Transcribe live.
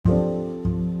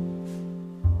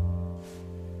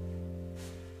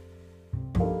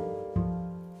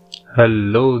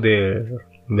Hello there,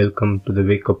 welcome to the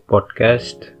Wake Up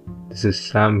Podcast. This is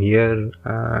Sam here,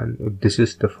 and if this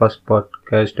is the first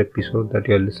podcast episode that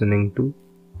you're listening to,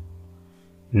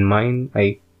 in mine,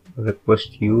 I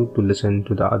request you to listen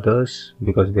to the others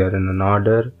because they are in an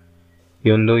order.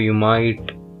 Even though you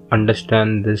might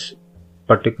understand this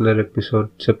particular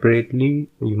episode separately,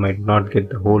 you might not get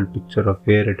the whole picture of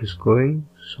where it is going.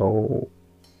 So,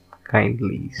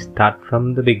 kindly start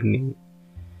from the beginning.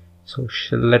 So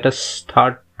let us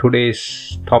start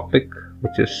today's topic,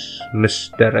 which is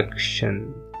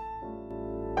misdirection.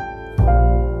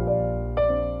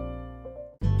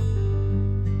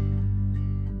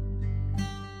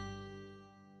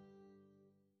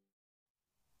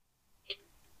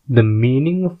 The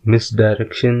meaning of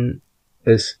misdirection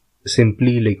is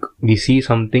simply like we see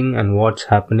something and what's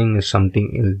happening is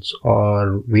something else,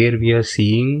 or where we are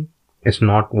seeing is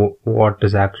not what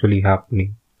is actually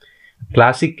happening.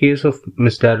 Classic case of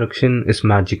misdirection is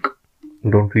magic.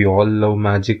 Don't we all love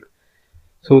magic?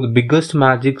 So the biggest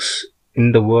magics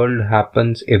in the world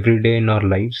happens every day in our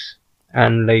lives,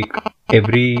 and like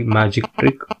every magic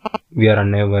trick, we are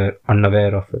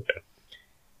unaware of it.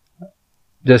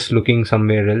 Just looking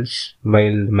somewhere else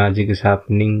while the magic is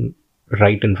happening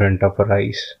right in front of our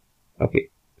eyes. Okay,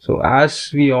 so as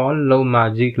we all love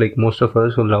magic, like most of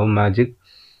us who love magic,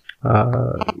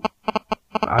 uh,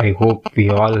 I hope we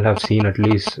all have seen at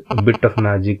least a bit of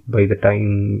magic by the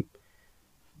time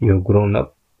you've grown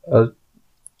up.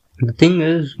 The thing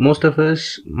is, most of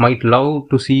us might love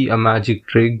to see a magic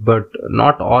trick, but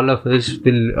not all of us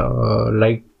will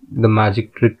like the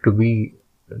magic trick to be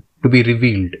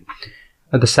revealed.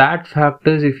 The sad fact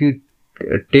is, if you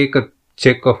take a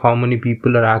check of how many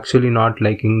people are actually not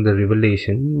liking the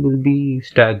revelation, will be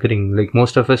staggering. Like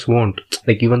most of us won't.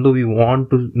 Like even though we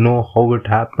want to know how it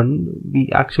happened,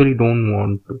 we actually don't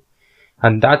want to.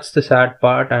 And that's the sad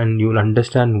part, and you'll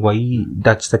understand why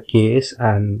that's the case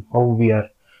and how we are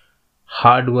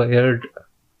hardwired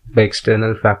by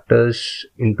external factors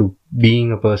into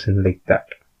being a person like that.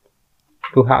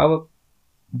 To have a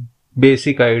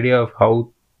basic idea of how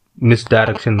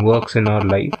misdirection works in our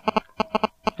life,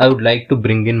 I would like to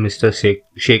bring in Mr.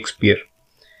 Shakespeare.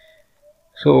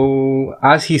 So,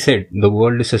 as he said, the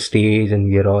world is a stage and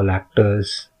we are all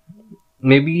actors.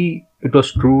 Maybe it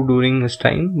was true during his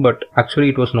time, but actually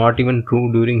it was not even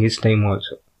true during his time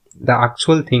also. The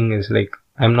actual thing is like,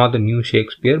 I'm not the new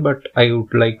Shakespeare, but I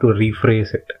would like to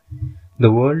rephrase it.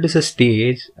 The world is a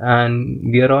stage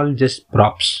and we are all just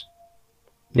props.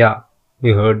 Yeah,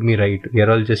 you heard me right. We are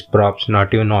all just props,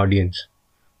 not even audience.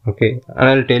 Okay, and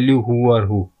I'll tell you who are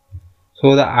who.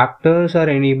 So the actors are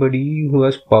anybody who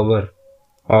has power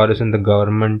or is in the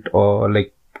government or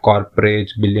like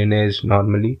corporates, billionaires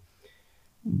normally.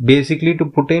 Basically, to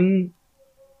put in,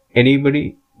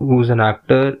 anybody who's an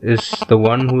actor is the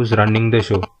one who's running the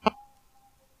show.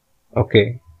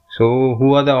 Okay, so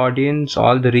who are the audience?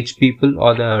 All the rich people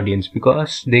are the audience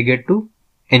because they get to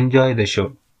enjoy the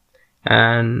show.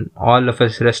 And all of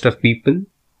us rest of people,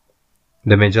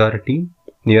 the majority,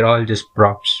 we are all just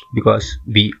props because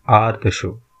we are the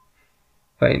show.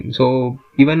 Fine. So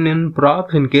even in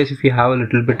props, in case if you have a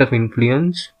little bit of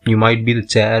influence, you might be the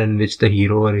chair in which the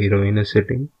hero or heroine is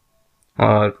sitting.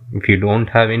 Or if you don't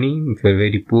have any, if you're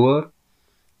very poor,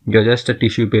 you're just a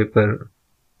tissue paper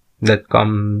that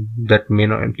may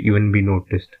not even be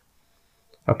noticed.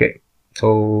 Okay.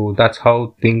 So that's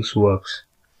how things works.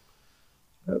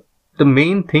 The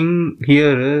main thing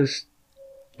here is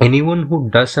anyone who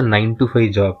does a 9 to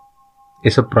 5 job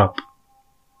is a prop.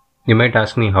 You might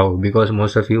ask me how, because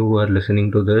most of you who are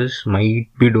listening to this might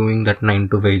be doing that 9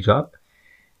 to 5 job.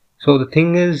 So the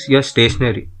thing is, you're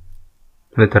stationary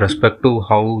with respect to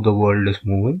how the world is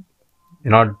moving.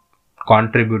 You're not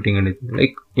contributing anything.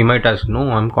 Like, you might ask,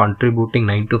 no, I'm contributing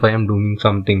 9 to 5, I'm doing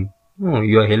something. No,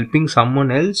 you're helping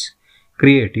someone else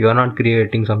create. You're not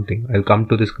creating something. I'll come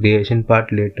to this creation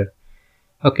part later.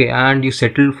 Okay, and you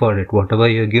settle for it. Whatever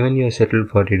you're given, you settle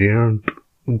for it. You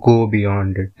don't go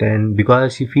beyond it. Then,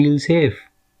 because you feel safe,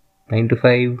 9 to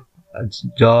 5, a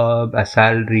job, a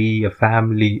salary, a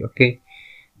family, okay,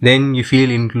 then you feel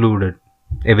included.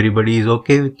 Everybody is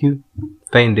okay with you.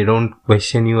 Fine, they don't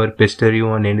question you or pester you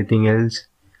on anything else.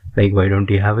 Like, why don't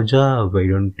you have a job? Why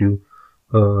don't you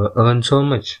earn so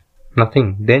much?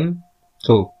 Nothing. Then,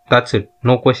 so that's it.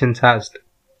 No questions asked.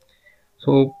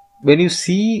 So, when you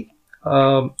see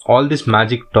all these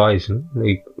magic toys,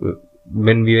 like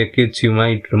when we were kids, you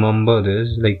might remember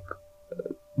this, like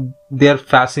they are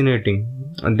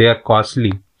fascinating and they are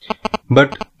costly,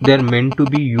 but they are meant to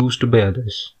be used by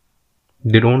others.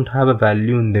 They don't have a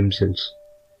value in themselves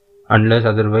unless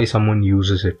otherwise someone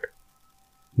uses it.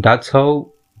 That's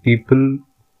how people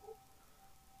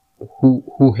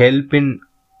who help in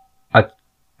uh,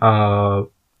 uh,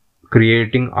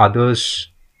 creating others'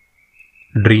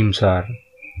 dreams are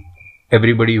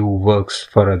everybody who works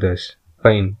for others.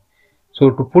 Fine.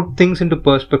 So to put things into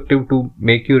perspective, to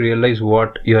make you realize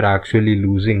what you're actually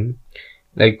losing,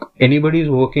 like anybody is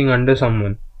working under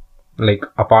someone, like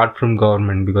apart from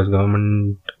government, because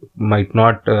government might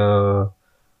not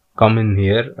come in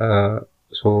here.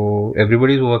 So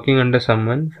everybody is working under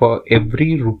someone. For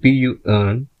every rupee you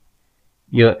earn,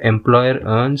 your employer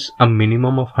earns a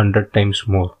minimum of 100 times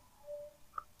more.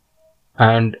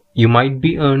 And you might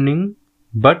be earning,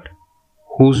 but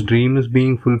whose dream is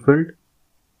being fulfilled?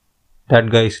 That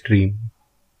guy's dream.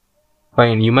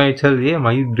 Fine, you might tell, yeah,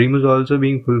 my dream is also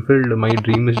being fulfilled. My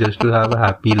dream is just to have a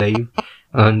happy life,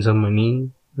 earn some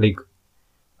money. Like,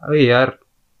 oh yeah,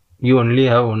 you only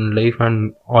have one life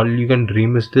and all you can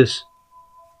dream is this.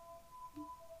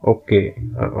 Okay,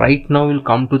 right now we'll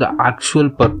come to the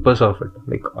actual purpose of it.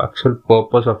 Like, actual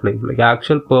purpose of life. Like,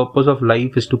 actual purpose of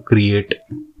life is to create.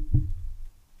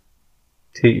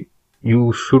 See,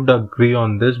 you should agree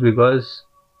on this, because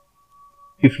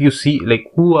if you see,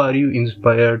 like, who are you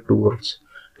inspired towards?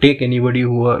 Take anybody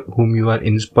whom you are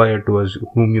inspired towards,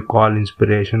 whom you call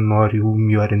inspiration, or whom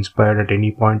you are inspired at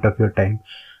any point of your time,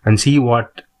 and see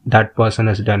what that person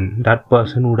has done. That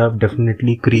person would have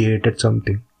definitely created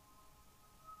something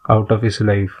out of his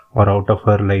life or out of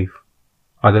her life.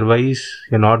 Otherwise,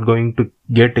 you're not going to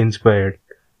get inspired.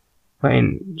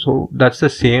 Fine. So that's the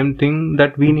same thing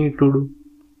that we need to do.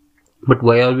 But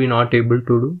why are we not able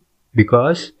to do?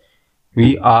 Because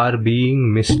we are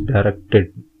being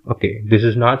misdirected. Okay, this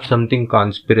is not something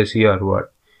conspiracy or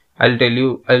what.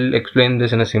 I'll explain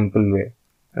this in a simple way.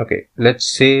 Okay, let's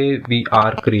say we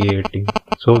are creating.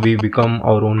 So we become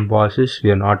our own bosses.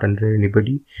 We are not under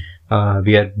anybody.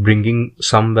 We are bringing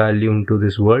some value into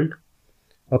this world.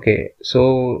 Okay,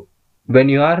 so when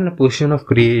you are in a position of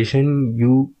creation,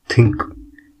 you think.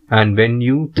 And when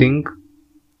you think,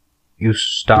 you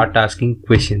start asking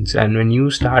questions. And when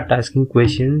you start asking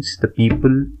questions, the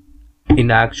people in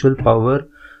actual power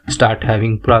start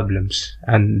having problems.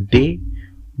 And they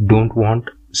don't want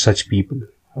such people.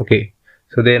 Okay,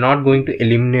 so they're not going to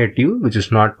eliminate you, which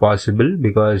is not possible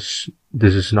because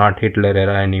this is not Hitler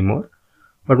era anymore.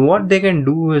 But what they can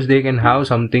do is they can have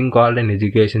something called an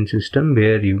education system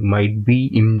where you might be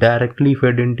indirectly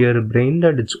fed into your brain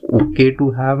that it's okay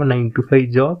to have a 9 to 5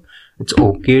 job, it's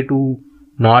okay to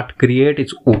not create,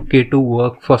 it's okay to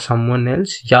work for someone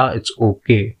else. Yeah, it's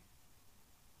okay,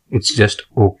 it's just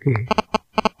okay.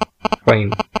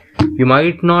 Fine, you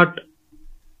might not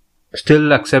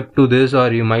still accept to this,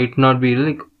 or you might not be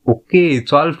like, okay,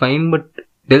 it's all fine, but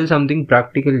tell something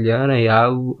practical. Yeah, I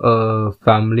have a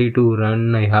family to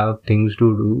run, I have things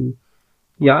to do.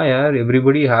 Yeah,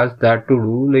 everybody has that to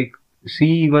do. Like,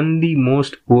 see, even the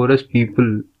most poorest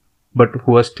people, but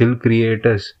who are still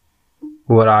creators,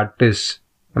 who are artists,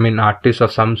 I mean artists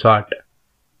of some sort,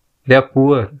 they are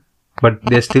poor, but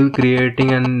they're still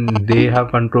creating and they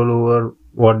have control over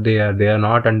what they are. They are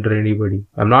not under anybody.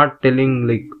 I'm not telling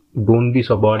like don't be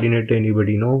subordinate to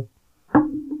anybody. No,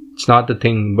 it's not the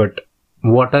thing. But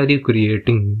what are you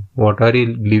creating? What are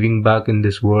you leaving back in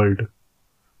this world?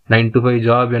 9 to 5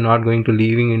 job, you're not going to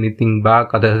leaving anything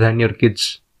back other than your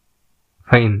kids.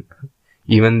 Fine.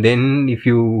 Even then, if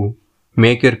you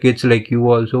make your kids like you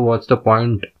also, what's the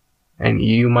point? And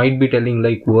you might be telling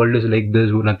like world is like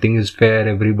this, nothing is fair,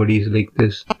 everybody is like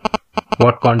this.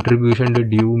 What contribution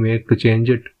did you make to change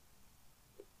it?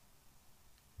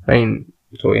 Fine.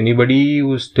 So anybody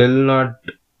who's still not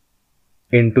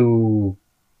into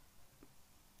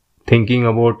thinking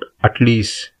about at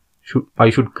least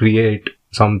I should create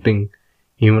something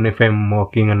even if I'm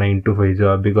working a 9 to 5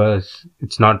 job, because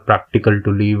it's not practical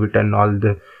to leave it and all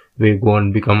the way go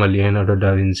and become a Leonardo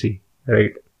da Vinci,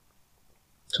 right?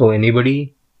 So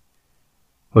anybody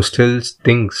who still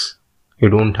thinks you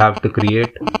don't have to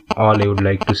create, all I would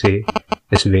like to say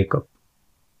is wake up.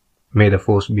 May the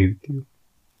force be with you.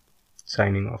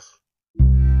 Signing off.